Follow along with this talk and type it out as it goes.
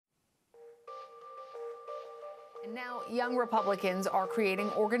Now, young Republicans are creating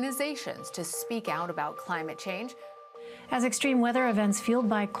organizations to speak out about climate change. As extreme weather events fueled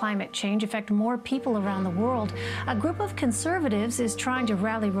by climate change affect more people around the world, a group of conservatives is trying to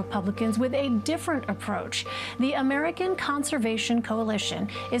rally Republicans with a different approach. The American Conservation Coalition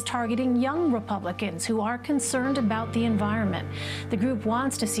is targeting young Republicans who are concerned about the environment. The group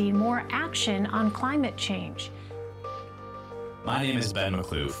wants to see more action on climate change. My name is Ben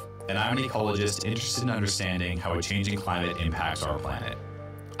Makhlouf, and I'm an ecologist interested in understanding how a changing climate impacts our planet.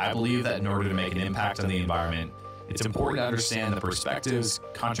 I believe that in order to make an impact on the environment, it's important to understand the perspectives,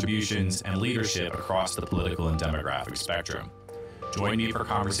 contributions, and leadership across the political and demographic spectrum. Join me for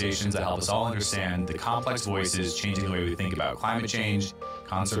conversations that help us all understand the complex voices changing the way we think about climate change,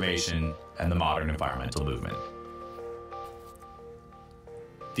 conservation, and the modern environmental movement.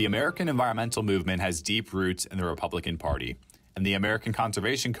 The American environmental movement has deep roots in the Republican Party, and the American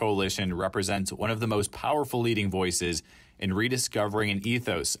Conservation Coalition represents one of the most powerful leading voices in rediscovering an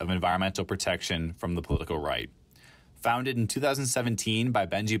ethos of environmental protection from the political right. Founded in 2017 by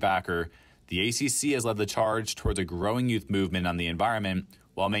Benji Backer, the ACC has led the charge towards a growing youth movement on the environment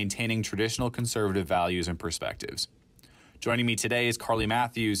while maintaining traditional conservative values and perspectives. Joining me today is Carly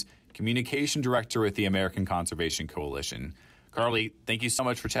Matthews, Communication Director with the American Conservation Coalition. Carly, thank you so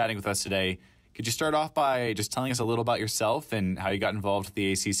much for chatting with us today. Could you start off by just telling us a little about yourself and how you got involved with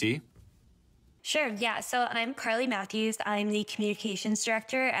the ACC? Sure, yeah. So I'm Carly Matthews. I'm the Communications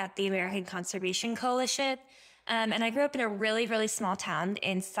Director at the American Conservation Coalition. And I grew up in a really, really small town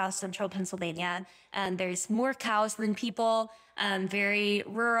in south central Pennsylvania. There's more cows than people, very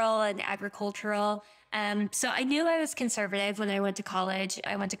rural and agricultural. So I knew I was conservative when I went to college.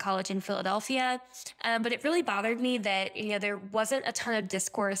 I went to college in Philadelphia, but it really bothered me that, there wasn't a ton of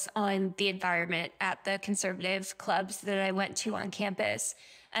discourse on the environment at the conservative clubs that I went to on campus.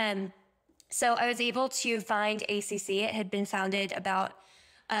 So I was able to find ACC. It had been founded about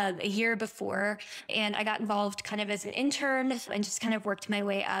a year before, and I got involved kind of as an intern and just kind of worked my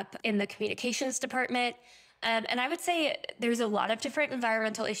way up in the communications department. And I would say there's a lot of different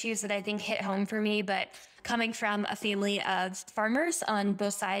environmental issues that I think hit home for me, but coming from a family of farmers on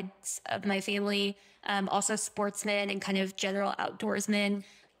both sides of my family, also sportsmen and kind of general outdoorsmen,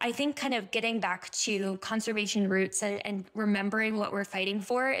 I think kind of getting back to conservation roots and remembering what we're fighting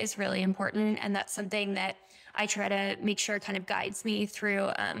for is really important. And that's something that I try to make sure kind of guides me through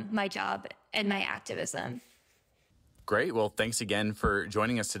my job and my activism. Great. Well, thanks again for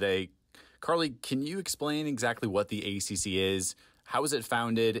joining us today. Carly, can you explain exactly what the ACC is, how is it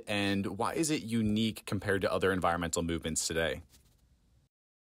founded, and why is it unique compared to other environmental movements today?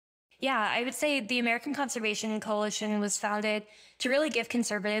 Yeah, I would say the American Conservation Coalition was founded to really give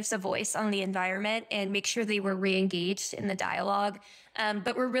conservatives a voice on the environment and make sure they were re-engaged in the dialogue.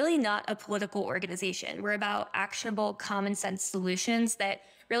 But we're really not a political organization. We're about actionable, common sense solutions that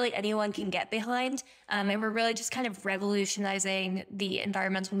really anyone can get behind. And we're really just kind of revolutionizing the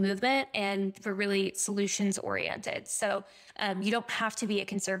environmental movement, and we're really solutions oriented. So you don't have to be a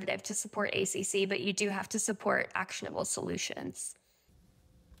conservative to support ACC, but you do have to support actionable solutions.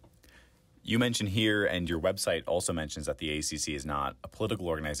 You mentioned here, and your website also mentions that the ACC is not a political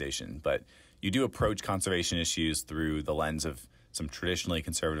organization, but you do approach conservation issues through the lens of some traditionally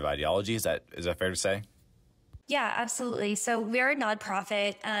conservative ideology. Is that fair to say? Yeah, absolutely. So we're a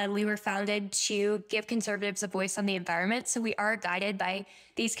nonprofit. We were founded to give conservatives a voice on the environment. So we are guided by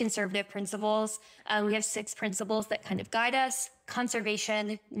these conservative principles. We have 6 principles that kind of guide us: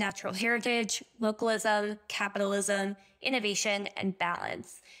 conservation, natural heritage, localism, capitalism, innovation, and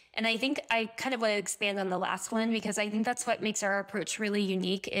balance. And I think I kind of want to expand on the last one, because I think that's what makes our approach really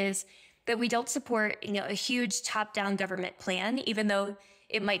unique, is that we don't support, a huge top-down government plan, even though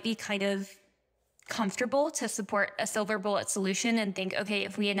it might be kind of comfortable to support a silver bullet solution and think, okay,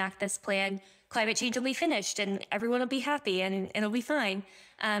 if we enact this plan, climate change will be finished and everyone will be happy and it'll be fine.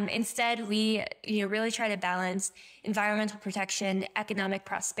 Instead, we really try to balance environmental protection, economic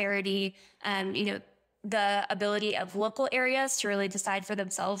prosperity, the ability of local areas to really decide for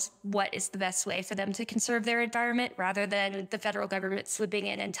themselves what is the best way for them to conserve their environment, rather than the federal government swooping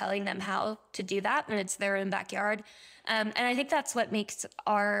in and telling them how to do that when it's their own backyard. And I think that's what makes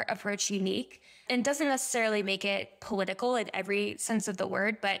our approach unique, and doesn't necessarily make it political in every sense of the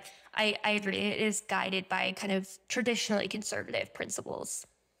word, but I agree, it is guided by kind of traditionally conservative principles.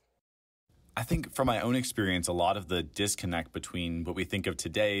 I think from my own experience, a lot of the disconnect between what we think of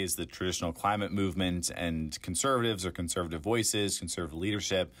today as the traditional climate movement and conservatives or conservative voices, conservative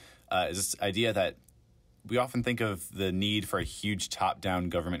leadership, is this idea that we often think of the need for a huge top-down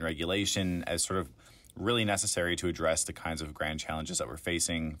government regulation as sort of really necessary to address the kinds of grand challenges that we're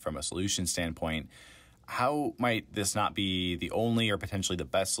facing from a solution standpoint. How might this not be the only or potentially the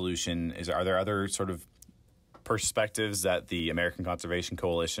best solution? Are there other sort of perspectives that the American Conservation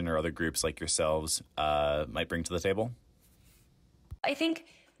Coalition or other groups like yourselves might bring to the table? I think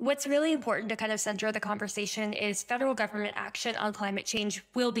what's really important to kind of center the conversation is federal government action on climate change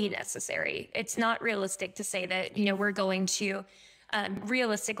will be necessary. It's not realistic to say that, we're going to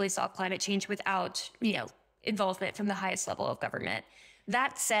realistically solve climate change without, involvement from the highest level of government.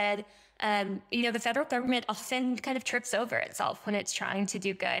 That said, the federal government often kind of trips over itself when it's trying to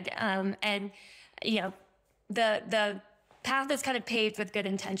do good. The path is kind of paved with good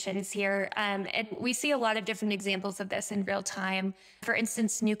intentions here. And we see a lot of different examples of this in real time. For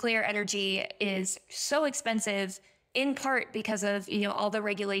instance, nuclear energy is so expensive in part because of, all the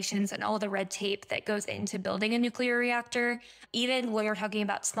regulations and all the red tape that goes into building a nuclear reactor. Even when we're talking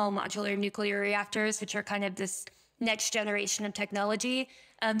about small modular nuclear reactors, which are kind of this next generation of technology,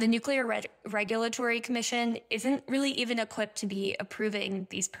 the Nuclear Regulatory Commission isn't really even equipped to be approving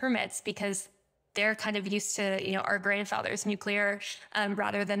these permits because they're kind of used to, our grandfather's nuclear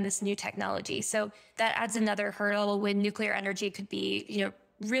rather than this new technology. So that adds another hurdle when nuclear energy could be,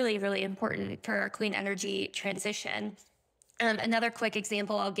 really, really important for our clean energy transition. Another quick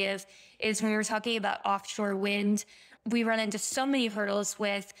example I'll give is when we were talking about offshore wind, we run into so many hurdles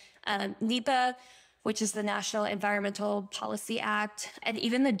with NEPA, which is the National Environmental Policy Act, and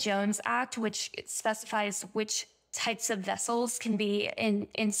even the Jones Act, which specifies which types of vessels can be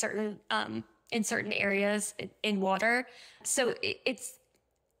in certain areas in water. So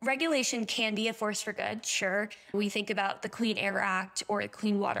regulation can be a force for good, sure. We think about the Clean Air Act or the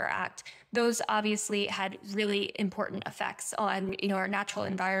Clean Water Act. Those obviously had really important effects on, our natural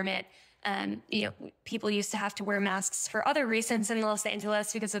environment. People used to have to wear masks for other reasons in Los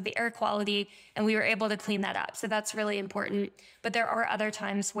Angeles because of the air quality, and we were able to clean that up. So that's really important. But there are other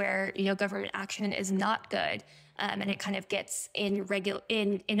times where, government action is not good, and it kind of gets in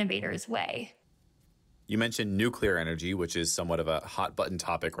innovators' way. You mentioned nuclear energy, which is somewhat of a hot button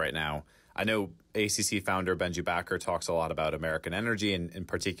topic right now. I know ACC founder Benji Backer talks a lot about American energy and in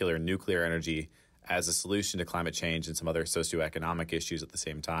particular nuclear energy as a solution to climate change and some other socioeconomic issues at the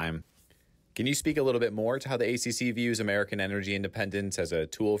same time. Can you speak a little bit more to how the ACC views American energy independence as a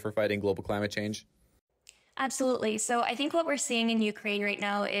tool for fighting global climate change? Absolutely. So I think what we're seeing in Ukraine right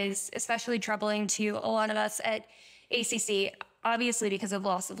now is especially troubling to a lot of us at ACC, obviously because of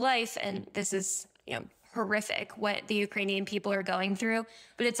loss of life, and this is, horrific what the Ukrainian people are going through,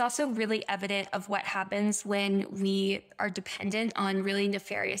 but it's also really evident of what happens when we are dependent on really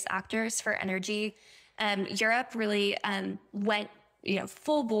nefarious actors for energy. Europe really went,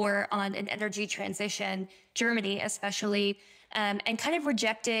 full bore on an energy transition, Germany especially, and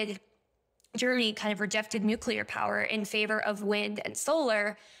Germany kind of rejected nuclear power in favor of wind and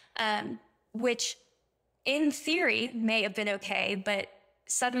solar, which in theory may have been okay, but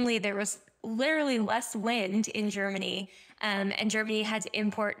suddenly there was literally less wind in Germany, and Germany had to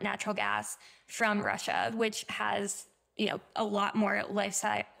import natural gas from Russia, which has, a lot more life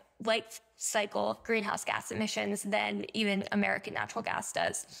cycle greenhouse gas emissions than even American natural gas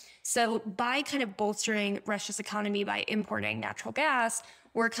does. So by kind of bolstering Russia's economy by importing natural gas,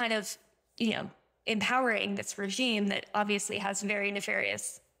 we're kind of, empowering this regime that obviously has very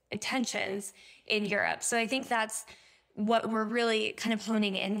nefarious intentions in Europe. So I think that's what we're really kind of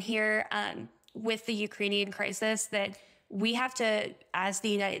honing in here with the Ukrainian crisis, that we have to, as the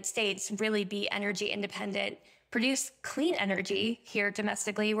United States, really be energy independent, produce clean energy here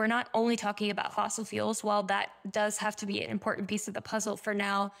domestically. We're not only talking about fossil fuels, while that does have to be an important piece of the puzzle for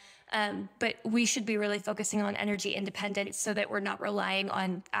now, but we should be really focusing on energy independence so that we're not relying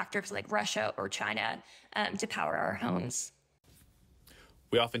on actors like Russia or China to power our homes.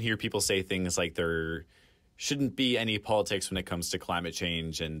 We often hear people say things like there shouldn't be any politics when it comes to climate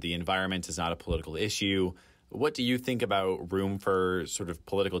change and the environment is not a political issue. What do you think about room for sort of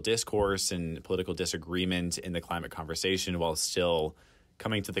political discourse and political disagreement in the climate conversation while still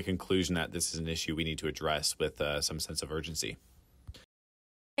coming to the conclusion that this is an issue we need to address with some sense of urgency?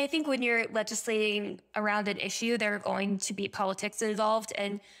 I think when you're legislating around an issue, there are going to be politics involved.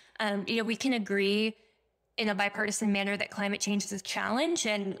 And, we can agree in a bipartisan manner that climate change is a challenge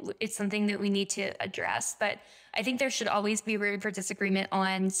and it's something that we need to address. But I think there should always be room for disagreement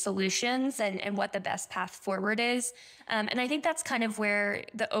on solutions and what the best path forward is. And I think that's kind of where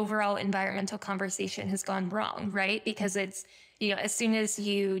the overall environmental conversation has gone wrong, right? Because it's, as soon as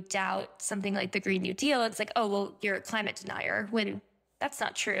you doubt something like the Green New Deal, it's like, oh, well, you're a climate denier, when that's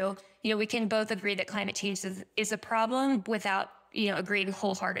not true. We can both agree that climate change is a problem without, agreeing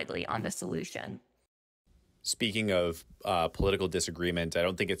wholeheartedly on the solution. Speaking of political disagreement, I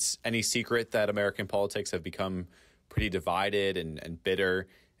don't think it's any secret that American politics have become pretty divided and bitter.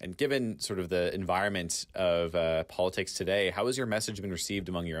 And given sort of the environment of politics today, how has your message been received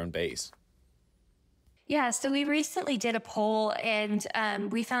among your own base? Yeah, so we recently did a poll, and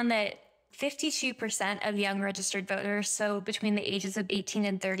we found that 52% of young registered voters, so between the ages of 18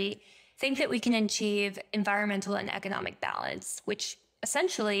 and 30, think that we can achieve environmental and economic balance, which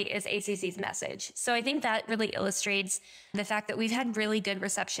essentially is ACC's message. So I think that really illustrates the fact that we've had really good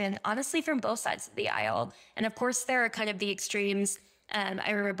reception, honestly, from both sides of the aisle. And of course, there are kind of the extremes.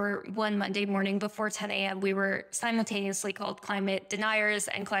 I remember one Monday morning before 10 a.m., we were simultaneously called climate deniers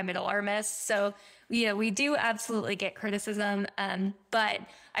and climate alarmists. So, we do absolutely get criticism. But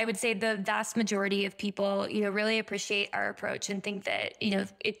I would say the vast majority of people, really appreciate our approach and think that,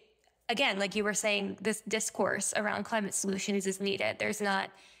 again, like you were saying, this discourse around climate solutions is needed. There's not,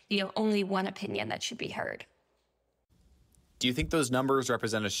 only one opinion that should be heard. Do you think those numbers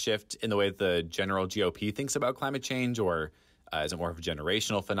represent a shift in the way the general GOP thinks about climate change, or is it more of a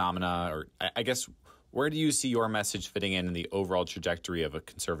generational phenomena? Or I guess, where do you see your message fitting in the overall trajectory of a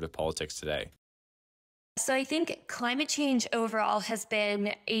conservative politics today? So I think climate change overall has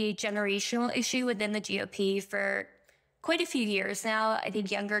been a generational issue within the GOP for quite a few years now. I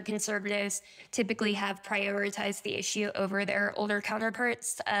think younger conservatives typically have prioritized the issue over their older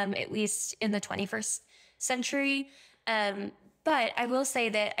counterparts, at least in the 21st century. But I will say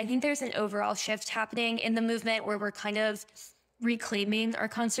that I think there's an overall shift happening in the movement where we're kind of reclaiming our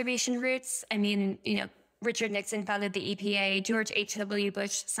conservation roots. I mean, Richard Nixon founded the EPA. George H.W.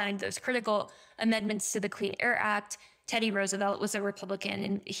 Bush signed those critical amendments to the Clean Air Act. Teddy Roosevelt was a Republican,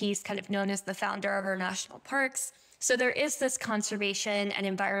 and he's kind of known as the founder of our national parks. So there is this conservation and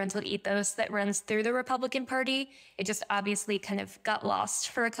environmental ethos that runs through the Republican Party. It just obviously kind of got lost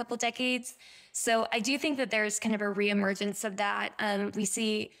for a couple decades. So I do think that there's kind of a reemergence of that. We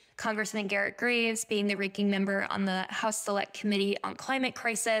see Congressman Garrett Graves being the ranking member on the House Select Committee on Climate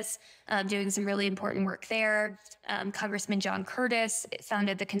Crisis, doing some really important work there. Congressman John Curtis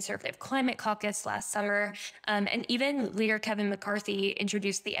founded the Conservative Climate Caucus last summer. And even Leader Kevin McCarthy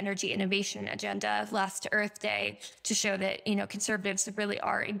introduced the Energy Innovation Agenda last Earth Day to show that, conservatives really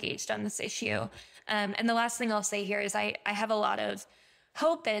are engaged on this issue. And the last thing I'll say here is I have a lot of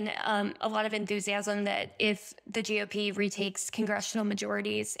hope and a lot of enthusiasm that if the GOP retakes congressional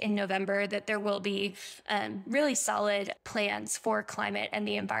majorities in November, that there will be really solid plans for climate and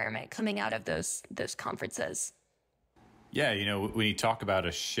the environment coming out of those conferences. Yeah, when you talk about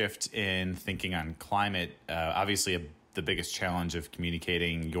a shift in thinking on climate, obviously the biggest challenge of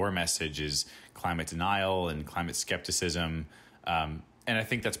communicating your message is climate denial and climate skepticism. And I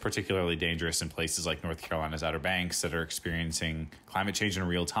think that's particularly dangerous in places like North Carolina's Outer Banks that are experiencing climate change in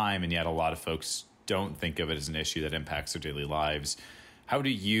real time, and yet a lot of folks don't think of it as an issue that impacts their daily lives. How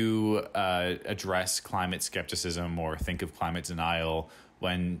do you address climate skepticism or think of climate denial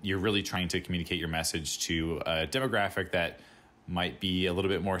when you're really trying to communicate your message to a demographic that might be a little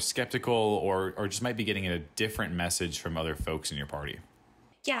bit more skeptical or just might be getting a different message from other folks in your party?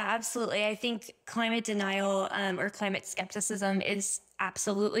 Yeah, absolutely. I think climate denial or climate skepticism is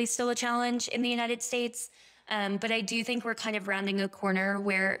absolutely still a challenge in the United States. But I do think we're kind of rounding a corner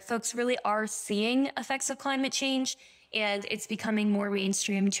where folks really are seeing effects of climate change, and it's becoming more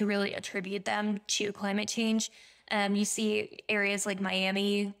mainstream to really attribute them to climate change. You see areas like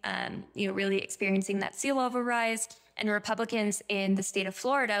Miami, really experiencing that sea level rise, and Republicans in the state of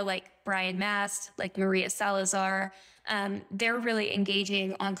Florida, like Brian Mast, like Maria Salazar, they're really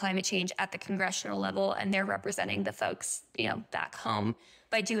engaging on climate change at the congressional level, and they're representing the folks, back home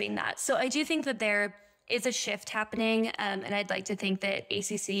by doing that. So I do think that there is a shift happening, and I'd like to think that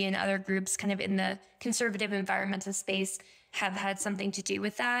ACC and other groups kind of in the conservative environmental space have had something to do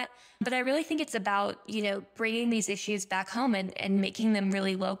with that. But I really think it's about, bringing these issues back home and making them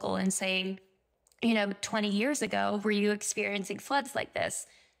really local and saying, 20 years ago, were you experiencing floods like this?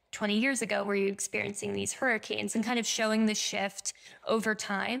 20 years ago, were you experiencing these hurricanes? And kind of showing the shift over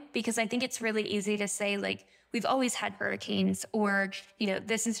time, because I think it's really easy to say, like, we've always had hurricanes, or,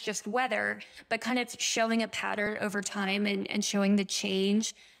 this is just weather, but kind of showing a pattern over time and showing the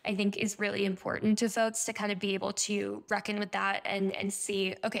change, I think is really important to folks to kind of be able to reckon with that and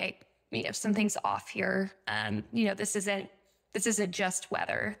see, okay, something's off here. This isn't just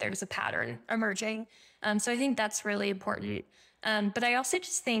weather. There's a pattern emerging. So I think that's really important. But I also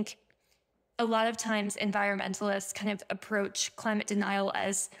just think a lot of times environmentalists kind of approach climate denial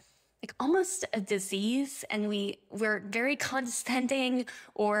as like almost a disease, and we're very condescending,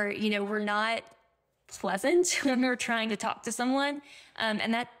 or we're not pleasant when we're trying to talk to someone.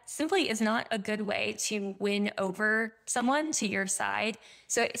 And that simply is not a good way to win over someone to your side.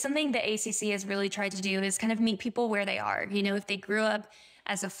 So something that ACC has really tried to do is kind of meet people where they are. You know, if they grew up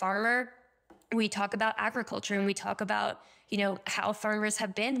as a farmer, we talk about agriculture and we talk about, you know, how farmers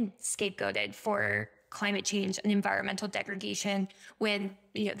have been scapegoated for climate change and environmental degradation when,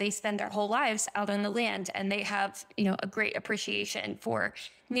 you know, they spend their whole lives out on the land and they have, you know, a great appreciation for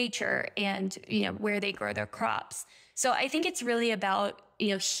nature and, you know, where they grow their crops. So I think it's really about,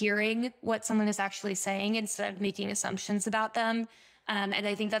 you know, hearing what someone is actually saying instead of making assumptions about them. And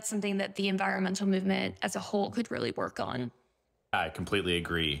I think that's something that the environmental movement as a whole could really work on. I completely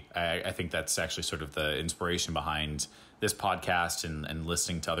agree. I think that's actually sort of the inspiration behind this podcast and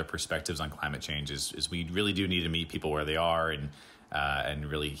listening to other perspectives on climate change is we really do need to meet people where they are and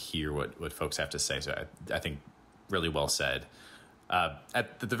really hear what folks have to say. So I think really well said.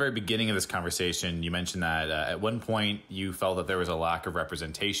 At the very beginning of this conversation, you mentioned that at one point you felt that there was a lack of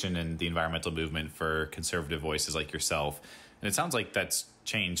representation in the environmental movement for conservative voices like yourself. And it sounds like that's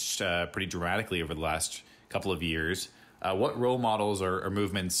changed pretty dramatically over the last couple of years. What role models or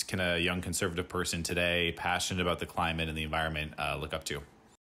movements can a young conservative person today, passionate about the climate and the environment, look up to?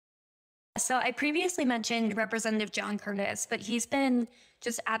 So I previously mentioned Representative John Curtis, but he's been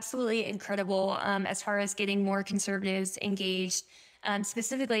just absolutely incredible as far as getting more conservatives engaged,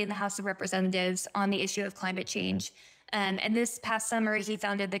 specifically in the House of Representatives on the issue of climate change. And this past summer, he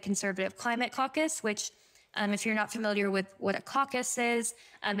founded the Conservative Climate Caucus, which, if you're not familiar with what a caucus is,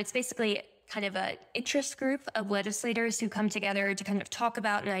 it's basically kind of an interest group of legislators who come together to kind of talk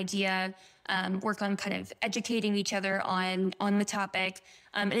about an idea, work on kind of educating each other on the topic.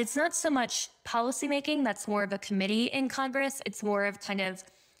 And it's not so much policymaking, that's more of a committee in Congress. It's more of kind of,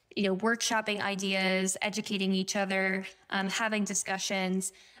 you know, workshopping ideas, educating each other, having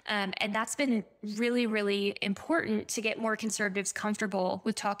discussions. And that's been really, really important to get more conservatives comfortable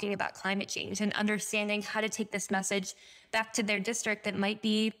with talking about climate change and understanding how to take this message back to their district that might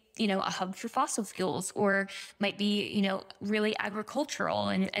be, you know, a hub for fossil fuels or might be, you know, really agricultural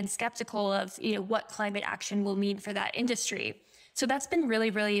and skeptical of, you know, what climate action will mean for that industry. So that's been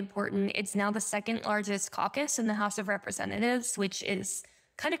really, really important. It's now the second largest caucus in the House of Representatives, which is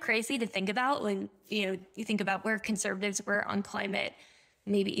kind of crazy to think about when, you know, you think about where conservatives were on climate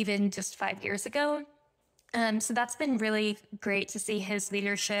maybe even just 5 years ago. So that's been really great to see his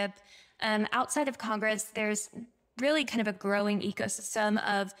leadership. Outside of Congress, there's really kind of a growing ecosystem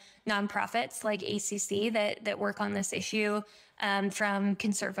of nonprofits like ACC that work on this issue, from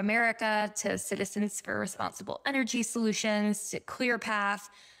Conserve America to Citizens for Responsible Energy Solutions to ClearPath,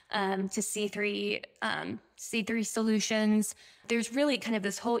 to C3 Solutions. There's really kind of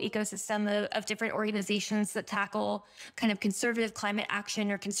this whole ecosystem of different organizations that tackle kind of conservative climate action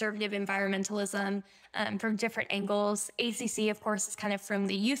or conservative environmentalism from different angles. ACC, of course, is kind of from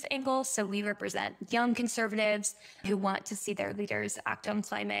the youth angle. So we represent young conservatives who want to see their leaders act on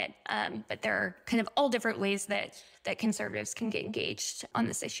climate. But there are kind of all different ways that conservatives can get engaged on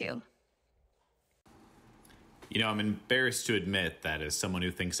this issue. You know, I'm embarrassed to admit that as someone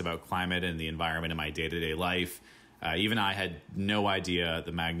who thinks about climate and the environment in my day-to-day life, even I had no idea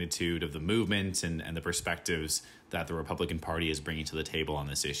the magnitude of the movement and the perspectives that the Republican Party is bringing to the table on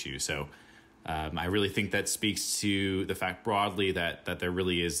this issue. So I really think that speaks to the fact broadly that there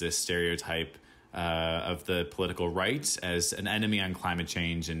really is this stereotype of the political right as an enemy on climate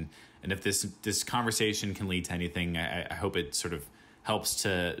change. And if this conversation can lead to anything, I hope it sort of helps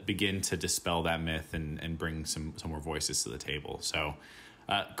to begin to dispel that myth and bring some more voices to the table. So,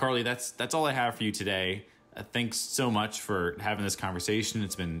 Carly, that's all I have for you today. Thanks so much for having this conversation.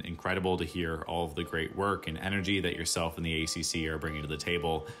 It's been incredible to hear all of the great work and energy that yourself and the ACC are bringing to the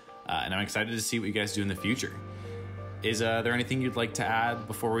table. And I'm excited to see what you guys do in the future. Is there anything you'd like to add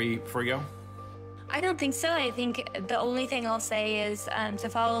before we go? I don't think so. I think the only thing I'll say is to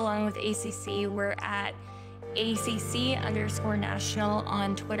follow along with ACC, we're at ACC_national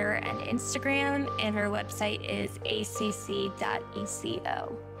on Twitter and Instagram, and our website is acc.eco.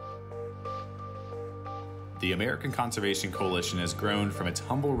 The American Conservation Coalition has grown from its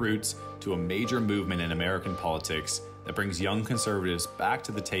humble roots to a major movement in American politics that brings young conservatives back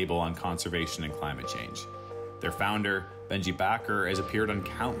to the table on conservation and climate change. Their founder, Benji Backer, has appeared on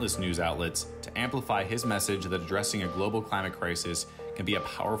countless news outlets to amplify his message that addressing a global climate crisis can be a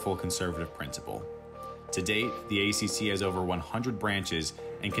powerful conservative principle. To date, the ACC has over 100 branches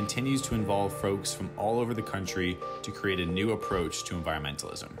and continues to involve folks from all over the country to create a new approach to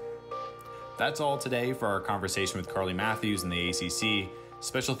environmentalism. That's all today for our conversation with Carly Matthews and the ACC.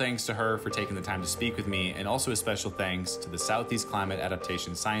 Special thanks to her for taking the time to speak with me, and also a special thanks to the Southeast Climate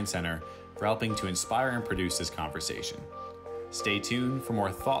Adaptation Science Center for helping to inspire and produce this conversation. Stay tuned for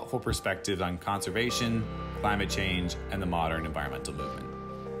more thoughtful perspectives on conservation, climate change, and the modern environmental movement.